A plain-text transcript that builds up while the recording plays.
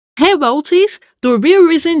𝕊𝕦𝕓𝕗𝕤𝕗𝕤, the real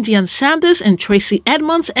reason Deion Sanders and Tracey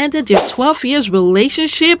Edmonds ended their 12 years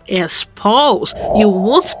relationship exposed. You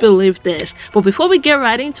won't believe this. But before we get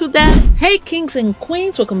right into that, hey kings and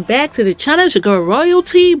queens, welcome back to the channel. It's your girl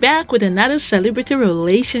Royalty, back with another celebrity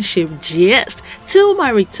relationship gist. To my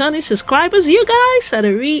returning subscribers, you guys are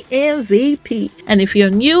the real MVP. And if you're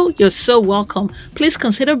new, you're so welcome. Please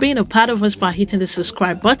consider being a part of us by hitting the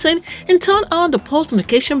subscribe button and turn on the post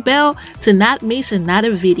notification bell to not miss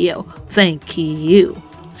another video. Thank you.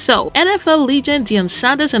 So, NFL legend Deion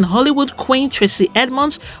Sanders and Hollywood queen Tracey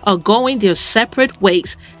Edmonds are going their separate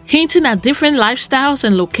ways, hinting at different lifestyles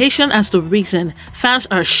and location as the reason. Fans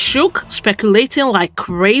are shook, speculating like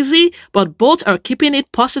crazy, but both are keeping it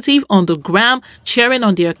positive on the gram, cheering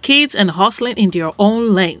on their kids and hustling in their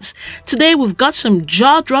own lanes. Today, we've got some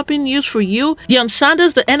jaw-dropping news for you. Deion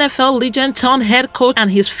Sanders, the NFL legend turned head coach, and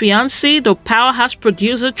his fiancée, the powerhouse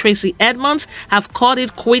producer Tracey Edmonds, have called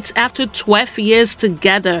it quits after 12 years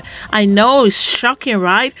together. I know, it's shocking,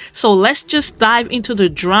 right? So let's just dive into the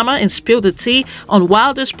drama and spill the tea on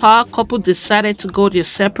why this power couple decided to go their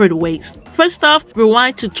separate ways. First off,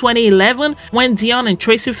 rewind to 2011 when Deion and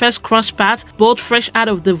Tracey first crossed paths, both fresh out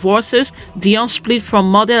of divorces. Deion split from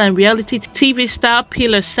model and reality TV star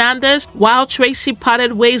𝕊𝕦𝕓𝕐𝕐 Sanders, while Tracey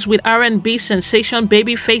parted ways with R&B sensation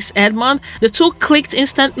babyface Edmond. The two clicked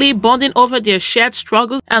instantly, bonding over their shared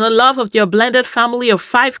struggles and the love of their blended family of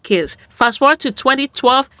 5 kids. Fast forward to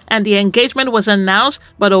 2012 and the engagement was announced,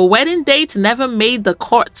 but a wedding date never made the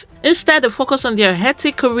court. Instead, they focused on their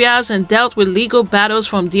hectic careers and dealt with legal battles,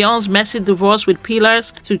 from Deion's messy divorce with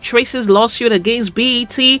𝕊𝕦𝕓𝕐 to Tracey's lawsuit against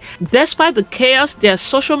BET. Despite the chaos, their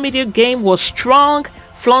social media game was strong,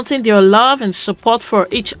 flaunting their love and support for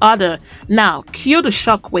each other. Now, cue the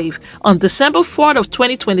shockwave. On December 4th of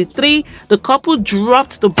 2023, the couple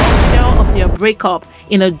dropped the bombshell of their breakup.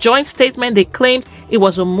 In a joint statement, they claimed it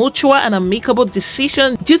was a mutual and amicable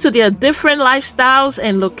decision due to their different lifestyles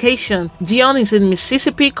and location. Deion is in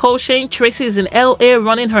Mississippi coaching, Tracey is in LA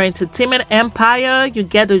running her entertainment empire. You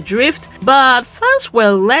get the drift. But fans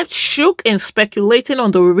were left shook and speculating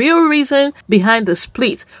on the real reason behind the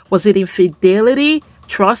split. Was it infidelity,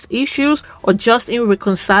 trust issues, or just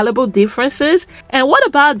irreconcilable differences? And what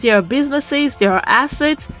about their businesses, their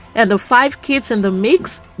assets, and the 5 kids in the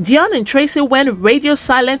mix? Deion and Tracey went radio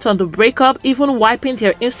silent on the breakup, even wiping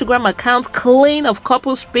their Instagram accounts clean of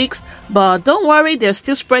couple speaks. But don't worry, they're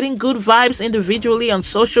still spreading good vibes individually on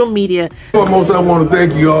social media. Foremost, I want to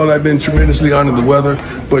thank you all. I've been tremendously under the weather,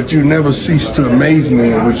 but you never cease to amaze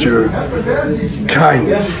me with your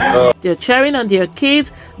kindness. They're cheering on their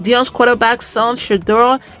kids, Deion's quarterback son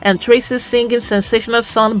𝕗𝕣𝕖𝕗 and Tracey's singing sensational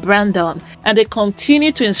son Brandon, and they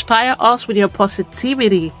continue to inspire us with their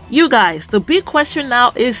positivity. You guys, the big question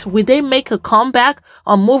now is, will they make a comeback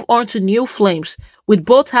or move on to new flames? With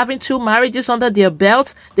both having 2 marriages under their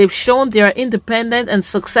belts, they've shown they are independent and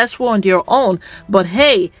successful on their own. But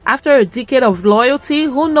hey, after a decade of loyalty,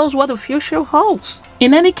 who knows what the future holds?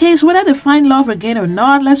 In any case, whether they find love again or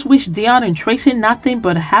not, let's wish Deion and Tracey nothing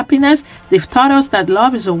but happiness. They've taught us that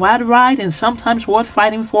love is a wild ride and sometimes worth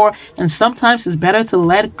fighting for, and sometimes it's better to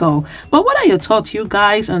let go. But what are your thoughts, you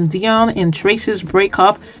guys, on Deion and Tracey's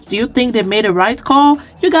breakup? Do you think they made a right call?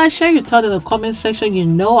 You guys share your thoughts in the comment section. You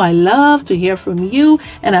know I love to hear from you.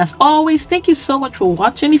 And as always, thank you so much for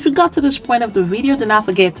watching. If you got to this point of the video, do not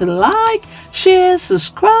forget to like, share,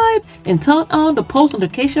 subscribe, and turn on the post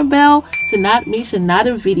notification bell to not miss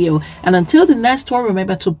another video. And until the next one,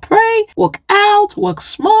 remember to pray, work out, work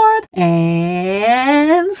smart,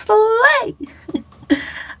 and slay.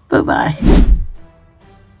 Bye-bye.